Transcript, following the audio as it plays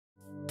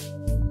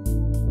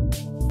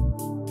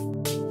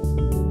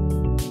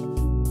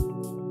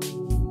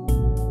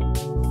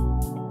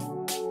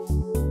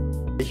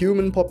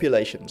human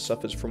population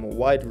suffers from a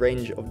wide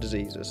range of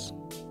diseases.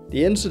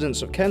 The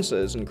incidence of cancer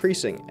is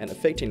increasing and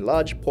affecting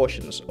large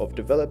portions of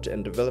developed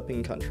and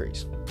developing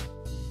countries.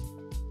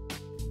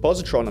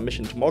 Positron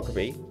emission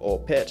tomography, or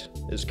PET,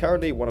 is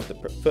currently one of the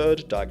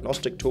preferred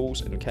diagnostic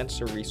tools in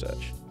cancer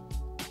research.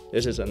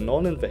 It is a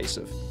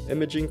non-invasive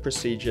imaging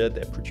procedure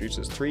that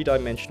produces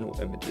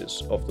three-dimensional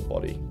images of the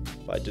body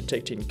by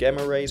detecting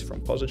gamma rays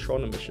from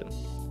positron emission.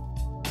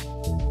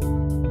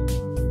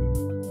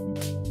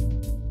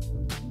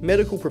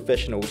 Medical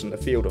professionals in the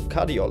field of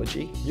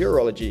cardiology,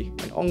 neurology,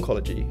 and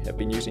oncology have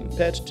been using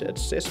PET to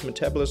assess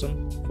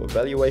metabolism for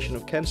evaluation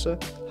of cancer,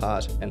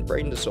 heart, and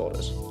brain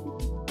disorders.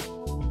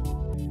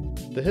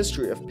 The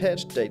history of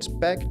PET dates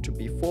back to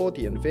before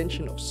the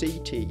invention of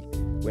CT,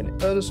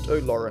 when Ernest O.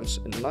 Lawrence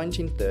in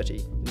 1930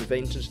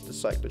 invented the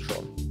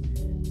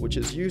cyclotron, which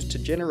is used to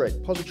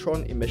generate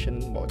positron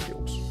emission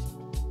molecules.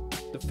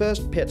 The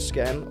first PET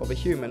scan of a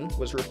human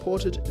was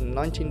reported in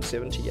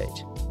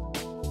 1978.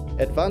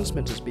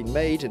 Advancement has been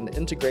made in the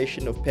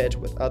integration of PET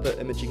with other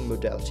imaging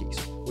modalities,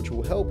 which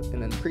will help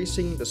in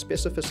increasing the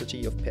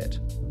specificity of PET.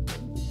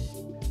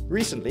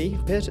 Recently,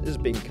 PET is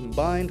being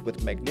combined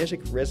with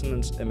magnetic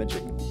resonance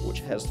imaging, which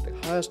has the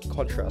highest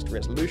contrast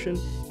resolution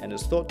and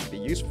is thought to be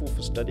useful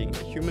for studying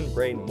the human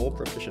brain more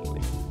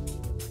proficiently.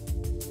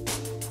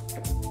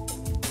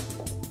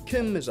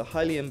 Kim is a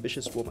highly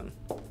ambitious woman.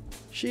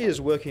 She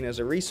is working as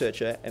a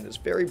researcher and is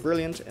very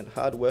brilliant and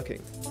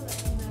hard-working.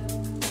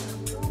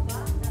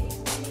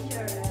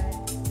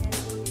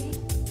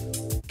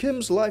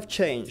 Kim's life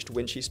changed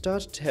when she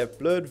started to have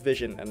blurred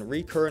vision and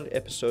recurrent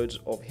episodes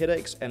of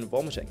headaches and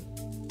vomiting.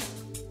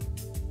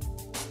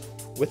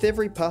 With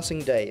every passing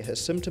day, her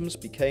symptoms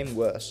became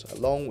worse,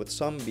 along with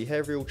some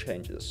behavioral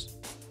changes.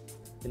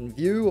 In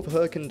view of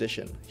her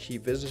condition, she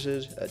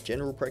visited a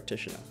general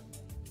practitioner.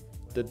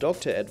 The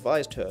doctor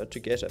advised her to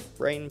get a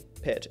brain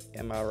PET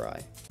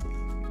MRI.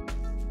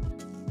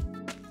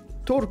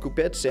 Turku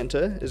PET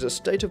Center is a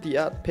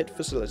state-of-the-art PET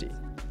facility.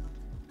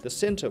 The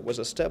center was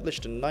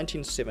established in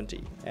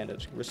 1970 and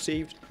it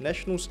received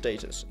national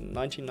status in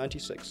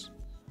 1996.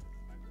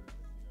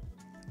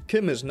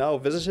 Kim is now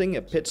visiting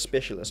a PET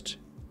specialist.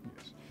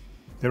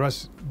 There are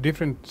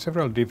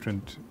several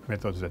different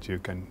methods that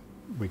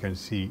we can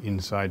see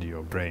inside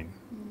your brain.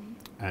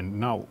 And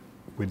now,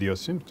 with your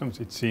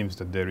symptoms, it seems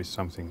that there is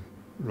something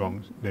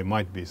wrong. There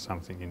might be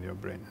something in your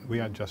brain.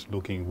 We are just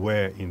looking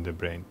where in the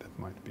brain that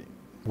might be.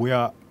 We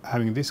are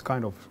having this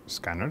kind of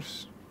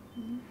scanners.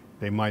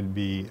 They might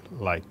be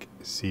like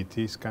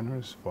CT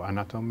scanners for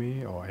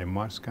anatomy or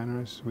MR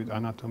scanners with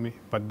anatomy.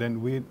 But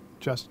then we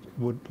just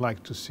would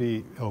like to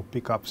see or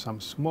pick up some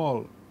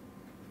small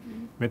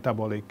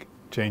metabolic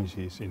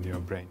changes in your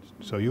brain.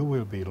 So you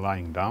will be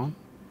lying down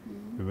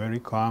very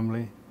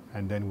calmly,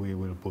 and then we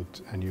will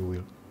and you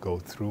will go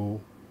through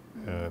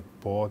a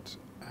port,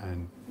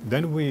 and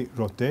then we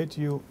rotate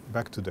you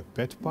back to the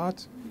PET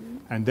part,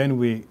 and then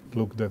we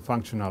look the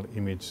functional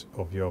image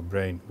of your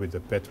brain with the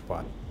PET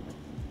part.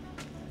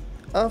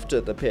 After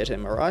the PET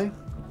MRI,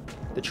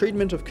 the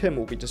treatment of Kim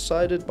will be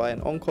decided by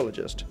an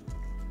oncologist.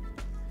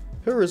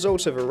 Her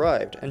results have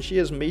arrived and she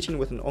is meeting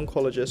with an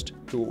oncologist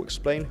who will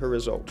explain her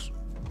results.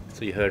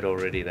 So you heard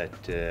already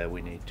that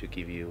we need to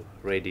give you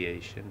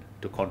radiation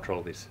to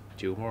control this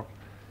tumor,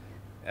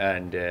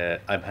 and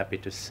I'm happy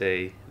to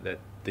say that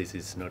this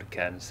is not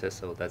cancer,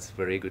 so that's a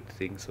very good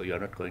thing. So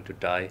you're not going to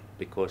die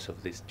because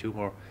of this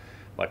tumor,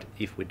 but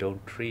if we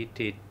don't treat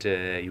it,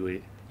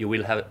 you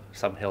will have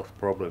some health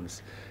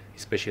problems,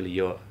 especially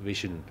your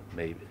vision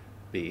may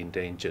be in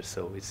danger.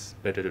 So it's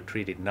better to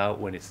treat it now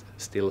when it's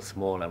still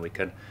small, and we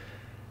can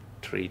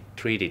treat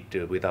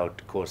it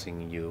without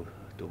causing you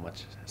too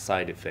much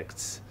side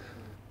effects.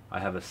 I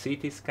have a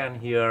CT scan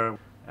here,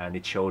 and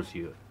it shows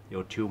you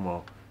your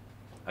tumor.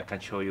 I can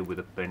show you with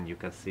a pen. You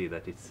can see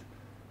that it's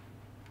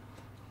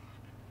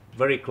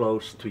very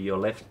close to your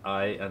left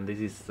eye, and this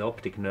is the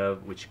optic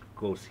nerve which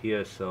goes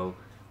here, so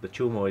the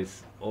tumor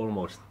is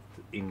almost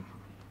in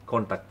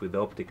contact with the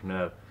optic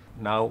nerve.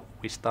 Now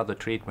we start the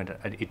treatment,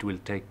 and it will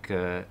take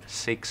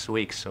 6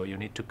 weeks, so you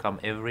need to come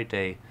every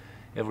day,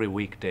 every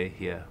weekday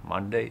here,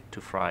 Monday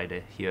to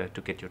Friday here to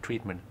get your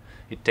treatment.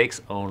 It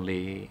takes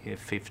only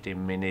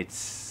 15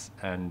 minutes,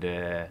 and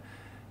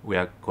we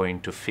are going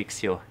to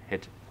fix your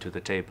head to the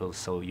table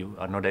so you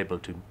are not able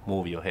to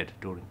move your head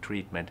during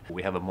treatment.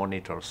 We have a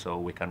monitor so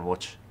we can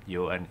watch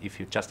you, and if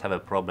you just have a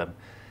problem,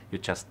 you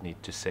just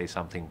need to say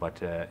something, but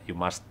you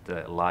must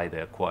lie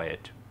there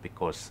quiet,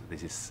 because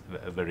this is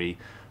a very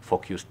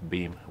focused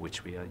beam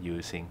which we are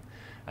using.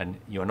 And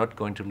you're not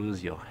going to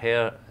lose your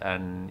hair,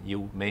 and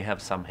you may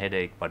have some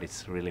headache, but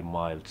it's really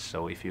mild.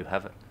 So if you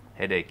have a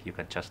headache, you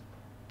can just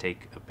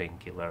take a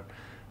painkiller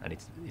and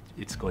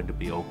it's going to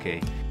be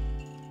okay.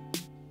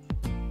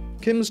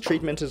 Kim's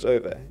treatment is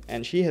over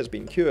and she has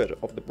been cured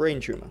of the brain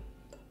tumor.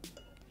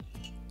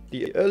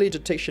 The early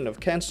detection of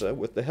cancer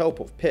with the help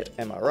of PET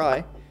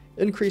MRI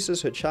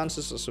increases her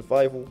chances of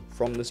survival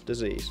from this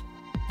disease.